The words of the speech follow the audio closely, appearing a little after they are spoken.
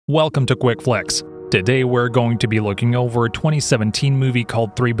Welcome to Quick Flicks. Today we're going to be looking over a 2017 movie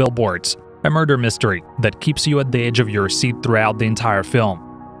called Three Billboards, a murder mystery that keeps you at the edge of your seat throughout the entire film.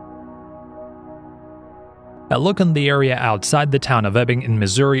 A look in the area outside the town of Ebbing in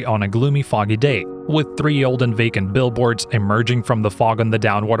Missouri on a gloomy, foggy day, with three old and vacant billboards emerging from the fog on the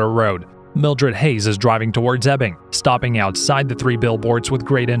Downwater Road. Mildred Hayes is driving towards Ebbing, stopping outside the three billboards with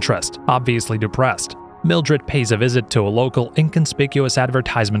great interest, obviously depressed. Mildred pays a visit to a local inconspicuous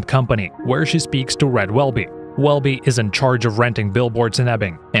advertisement company, where she speaks to Red Welby. Welby is in charge of renting billboards in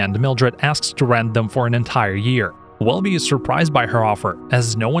Ebbing, and Mildred asks to rent them for an entire year. Welby is surprised by her offer,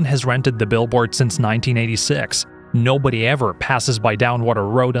 as no one has rented the billboard since 1986. Nobody ever passes by Downwater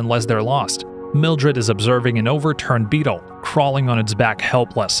Road unless they're lost. Mildred is observing an overturned beetle, crawling on its back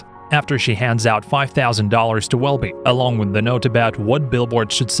helpless, after she hands out $5,000 to Welby, along with the note about what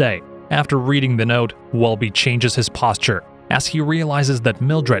billboards should say. After reading the note, Welby changes his posture, as he realizes that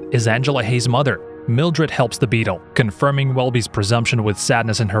Mildred is Angela Hayes' mother. Mildred helps the beetle, confirming Welby's presumption with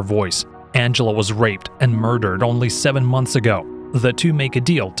sadness in her voice. Angela was raped and murdered only 7 months ago. The two make a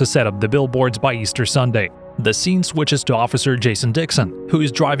deal to set up the billboards by Easter Sunday. The scene switches to Officer Jason Dixon, who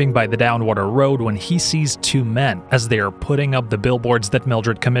is driving by the Downwater Road when he sees two men as they are putting up the billboards that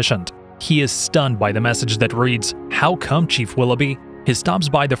Mildred commissioned. He is stunned by the message that reads, "How come, Chief Willoughby?" He stops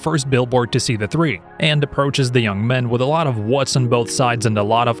by the first billboard to see the three, and approaches the young men with a lot of what's on both sides and a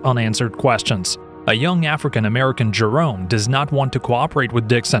lot of unanswered questions. A young African-American Jerome does not want to cooperate with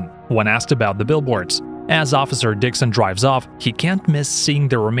Dixon when asked about the billboards. As Officer Dixon drives off, he can't miss seeing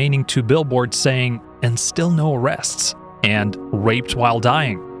the remaining two billboards saying, "And still no arrests," and "Raped while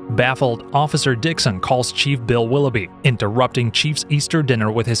dying." Baffled, Officer Dixon calls Chief Bill Willoughby, interrupting Chief's Easter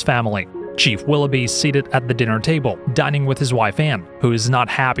dinner with his family. Chief Willoughby is seated at the dinner table, dining with his wife Anne, who is not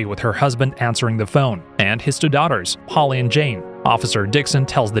happy with her husband answering the phone, and his two daughters, Holly and Jane. Officer Dixon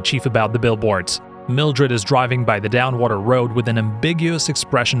tells the chief about the billboards. Mildred is driving by the Downwater Road with an ambiguous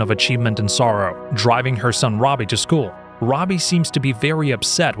expression of achievement and sorrow, driving her son Robbie to school. Robbie seems to be very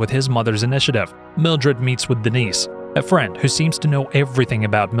upset with his mother's initiative. Mildred meets with Denise, a friend who seems to know everything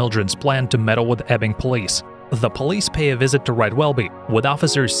about Mildred's plan to meddle with Ebbing police. The police pay a visit to Red Welby, with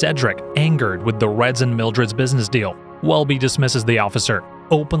Officer Cedric angered with the Reds and Mildred's business deal. Welby dismisses the officer,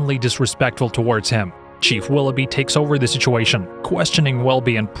 openly disrespectful towards him. Chief Willoughby takes over the situation, questioning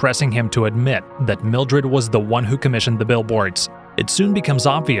Welby and pressing him to admit that Mildred was the one who commissioned the billboards. It soon becomes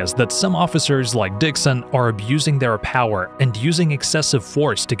obvious that some officers like Dixon are abusing their power and using excessive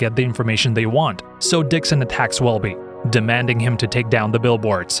force to get the information they want, so Dixon attacks Welby, demanding him to take down the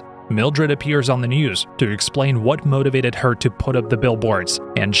billboards. Mildred appears on the news to explain what motivated her to put up the billboards,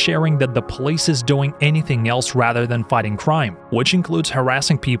 and sharing that the police is doing anything else rather than fighting crime, which includes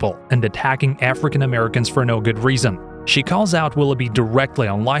harassing people and attacking African Americans for no good reason. She calls out Willoughby directly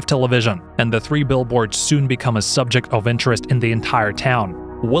on live television, and the three billboards soon become a subject of interest in the entire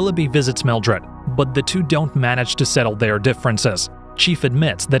town. Willoughby visits Mildred, but the two don't manage to settle their differences. Chief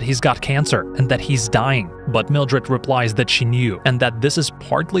admits that he's got cancer and that he's dying, but Mildred replies that she knew and that this is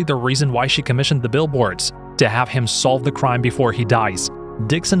partly the reason why she commissioned the billboards, to have him solve the crime before he dies.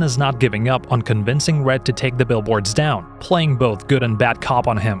 Dixon is not giving up on convincing Red to take the billboards down, playing both good and bad cop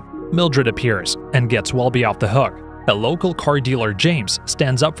on him. Mildred appears and gets Welby off the hook. A local car dealer, James,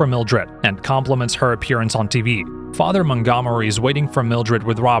 stands up for Mildred and compliments her appearance on TV. Father Montgomery is waiting for Mildred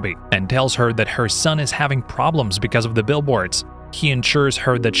with Robbie and tells her that her son is having problems because of the billboards. He ensures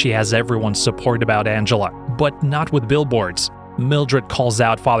her that she has everyone's support about Angela, but not with billboards. Mildred calls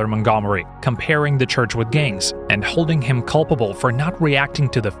out Father Montgomery, comparing the church with gangs, and holding him culpable for not reacting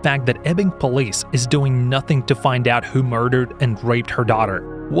to the fact that Ebbing police is doing nothing to find out who murdered and raped her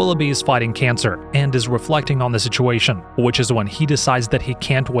daughter. Willoughby is fighting cancer and is reflecting on the situation, which is when he decides that he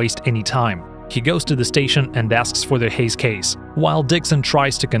can't waste any time. He goes to the station and asks for the Hayes case, while Dixon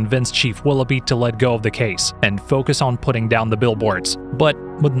tries to convince Chief Willoughby to let go of the case and focus on putting down the billboards, but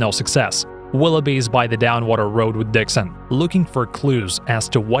with no success. Willoughby is by the Downwater Road with Dixon, looking for clues as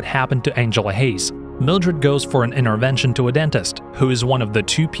to what happened to Angela Hayes. Mildred goes for an intervention to a dentist, who is one of the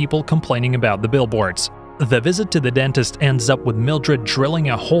two people complaining about the billboards. The visit to the dentist ends up with Mildred drilling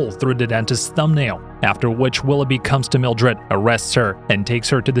a hole through the dentist's thumbnail, after which Willoughby comes to Mildred, arrests her, and takes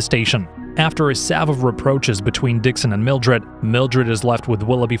her to the station. After a salve of reproaches between Dixon and Mildred, Mildred is left with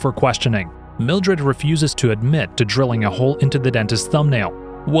Willoughby for questioning. Mildred refuses to admit to drilling a hole into the dentist's thumbnail.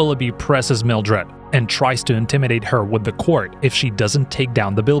 Willoughby presses Mildred and tries to intimidate her with the court if she doesn't take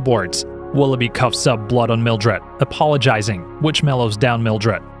down the billboards. Willoughby coughs up blood on Mildred, apologizing, which mellows down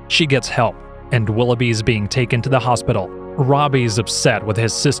Mildred. She gets help, and Willoughby is being taken to the hospital. Robbie is upset with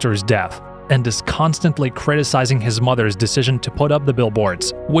his sister's death, and is constantly criticizing his mother's decision to put up the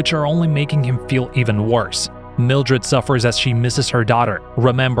billboards, which are only making him feel even worse. Mildred suffers as she misses her daughter,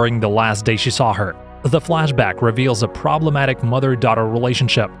 remembering the last day she saw her. The flashback reveals a problematic mother-daughter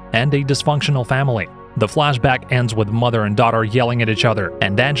relationship and a dysfunctional family. The flashback ends with mother and daughter yelling at each other,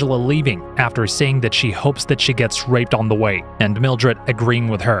 and Angela leaving after saying that she hopes that she gets raped on the way, and Mildred agreeing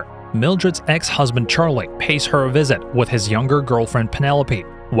with her. Mildred's ex-husband Charlie pays her a visit with his younger girlfriend Penelope,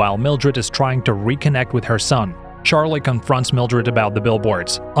 while Mildred is trying to reconnect with her son. Charlie confronts Mildred about the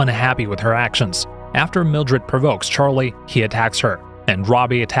billboards, unhappy with her actions. After Mildred provokes Charlie, he attacks her, and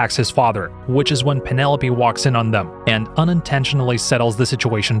Robbie attacks his father, which is when Penelope walks in on them and unintentionally settles the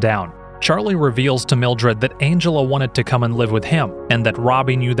situation down. Charlie reveals to Mildred that Angela wanted to come and live with him, and that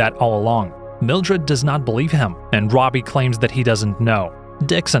Robbie knew that all along. Mildred does not believe him, and Robbie claims that he doesn't know.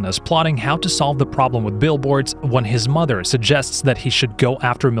 Dixon is plotting how to solve the problem with billboards when his mother suggests that he should go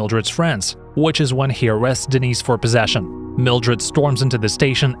after Mildred's friends, which is when he arrests Denise for possession. Mildred storms into the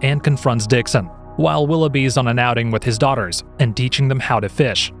station and confronts Dixon, while Willoughby is on an outing with his daughters and teaching them how to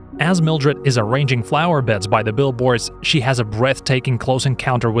fish. As Mildred is arranging flower beds by the billboards, she has a breathtaking close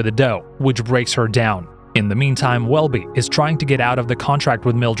encounter with a doe, which breaks her down. In the meantime, Welby is trying to get out of the contract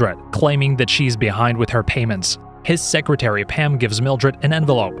with Mildred, claiming that she's behind with her payments. His secretary Pam gives Mildred an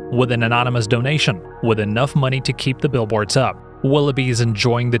envelope with an anonymous donation, with enough money to keep the billboards up. Willoughby is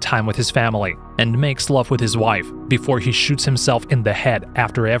enjoying the time with his family and makes love with his wife before he shoots himself in the head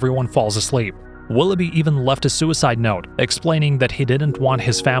after everyone falls asleep. Willoughby even left a suicide note explaining that he didn't want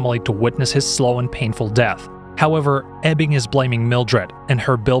his family to witness his slow and painful death. However, Ebbing is blaming Mildred and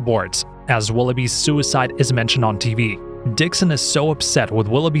her billboards, as Willoughby's suicide is mentioned on TV. Dixon is so upset with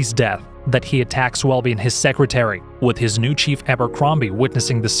Willoughby's death that he attacks Welby and his secretary, with his new chief Abercrombie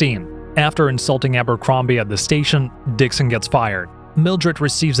witnessing the scene. After insulting Abercrombie at the station, Dixon gets fired. Mildred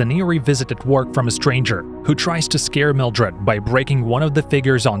receives an eerie visit at work from a stranger, who tries to scare Mildred by breaking one of the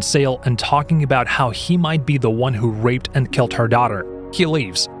figures on sale and talking about how he might be the one who raped and killed her daughter. He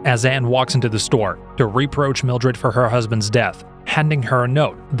leaves, as Anne walks into the store, to reproach Mildred for her husband's death, handing her a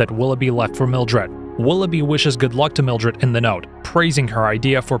note that Willoughby left for Mildred. Willoughby wishes good luck to Mildred in the note, praising her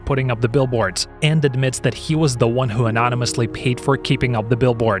idea for putting up the billboards, and admits that he was the one who anonymously paid for keeping up the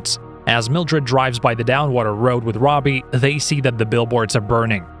billboards. As Mildred drives by the Downwater Road with Robbie, they see that the billboards are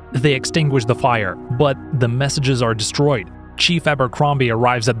burning. They extinguish the fire, but the messages are destroyed. Chief Abercrombie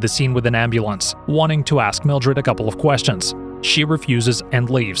arrives at the scene with an ambulance, wanting to ask Mildred a couple of questions. She refuses and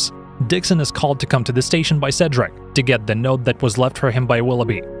leaves. Dixon is called to come to the station by Cedric to get the note that was left for him by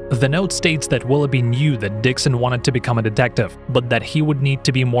Willoughby. The note states that Willoughby knew that Dixon wanted to become a detective, but that he would need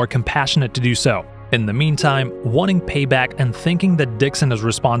to be more compassionate to do so. In the meantime, wanting payback and thinking that Dixon is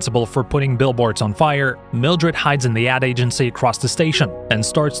responsible for putting billboards on fire, Mildred hides in the ad agency across the station and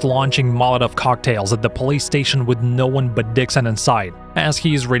starts launching Molotov cocktails at the police station with no one but Dixon inside, as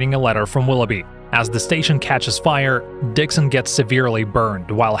he is reading a letter from Willoughby. As the station catches fire, Dixon gets severely burned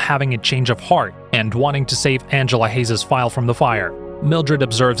while having a change of heart and wanting to save Angela Hayes' file from the fire. Mildred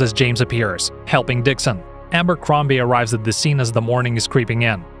observes as James appears, helping Dixon. Abercrombie arrives at the scene as the morning is creeping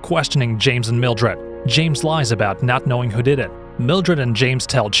in, questioning James and Mildred. James lies about not knowing who did it. Mildred and James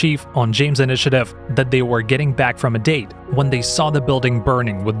tell Chief, on James' initiative, that they were getting back from a date when they saw the building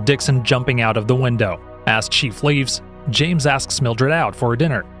burning with Dixon jumping out of the window. As Chief leaves, James asks Mildred out for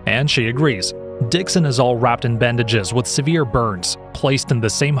dinner, and she agrees. Dixon is all wrapped in bandages with severe burns, placed in the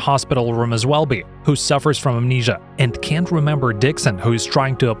same hospital room as Welby, who suffers from amnesia and can't remember Dixon, who is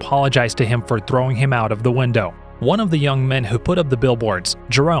trying to apologize to him for throwing him out of the window. One of the young men who put up the billboards,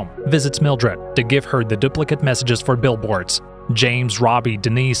 Jerome, visits Mildred to give her the duplicate messages for billboards. James, Robbie,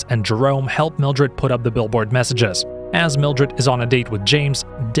 Denise, and Jerome help Mildred put up the billboard messages. As Mildred is on a date with James,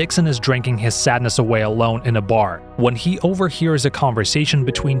 Dixon is drinking his sadness away alone in a bar when he overhears a conversation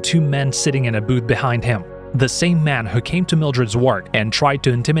between two men sitting in a booth behind him. The same man who came to Mildred's work and tried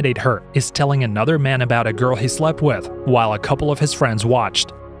to intimidate her is telling another man about a girl he slept with, while a couple of his friends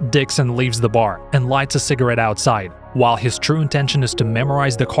watched. Dixon leaves the bar and lights a cigarette outside, while his true intention is to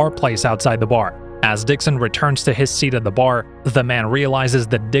memorize the car place outside the bar. As Dixon returns to his seat at the bar, the man realizes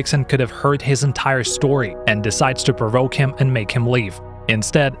that Dixon could have heard his entire story and decides to provoke him and make him leave.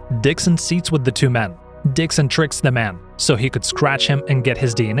 Instead, Dixon seats with the two men. Dixon tricks the man so he could scratch him and get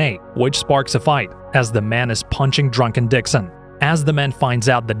his DNA, which sparks a fight as the man is punching drunken Dixon. As the man finds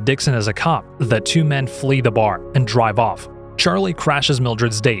out that Dixon is a cop, the two men flee the bar and drive off. Charlie crashes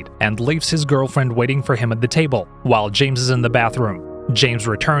Mildred's date and leaves his girlfriend waiting for him at the table, while James is in the bathroom. James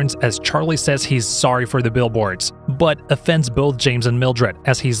returns as Charlie says he's sorry for the billboards, but offends both James and Mildred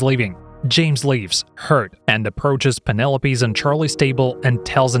as he's leaving. James leaves, hurt, and approaches Penelope's and Charlie's stable and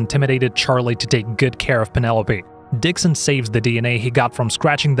tells intimidated Charlie to take good care of Penelope. Dixon saves the DNA he got from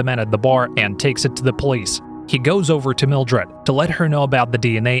scratching the man at the bar and takes it to the police. He goes over to Mildred to let her know about the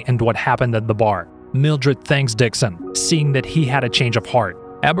DNA and what happened at the bar. Mildred thanks Dixon, seeing that he had a change of heart.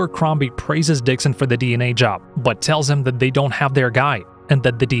 Abercrombie praises Dixon for the DNA job, but tells him that they don't have their guy, and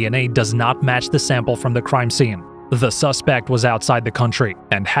that the DNA does not match the sample from the crime scene. The suspect was outside the country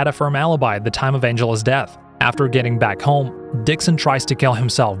and had a firm alibi at the time of Angela's death. After getting back home, Dixon tries to kill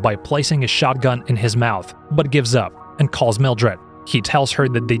himself by placing a shotgun in his mouth, but gives up and calls Mildred. He tells her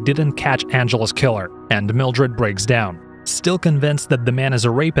that they didn't catch Angela's killer, and Mildred breaks down. Still convinced that the man is a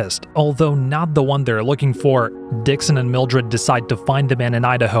rapist, although not the one they're looking for, Dixon and Mildred decide to find the man in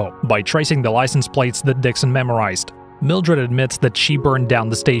Idaho by tracing the license plates that Dixon memorized. Mildred admits that she burned down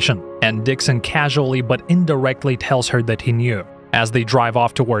the station, and Dixon casually but indirectly tells her that he knew. As they drive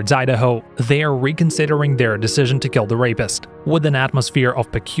off towards Idaho, they are reconsidering their decision to kill the rapist, with an atmosphere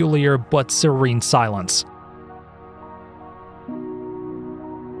of peculiar but serene silence.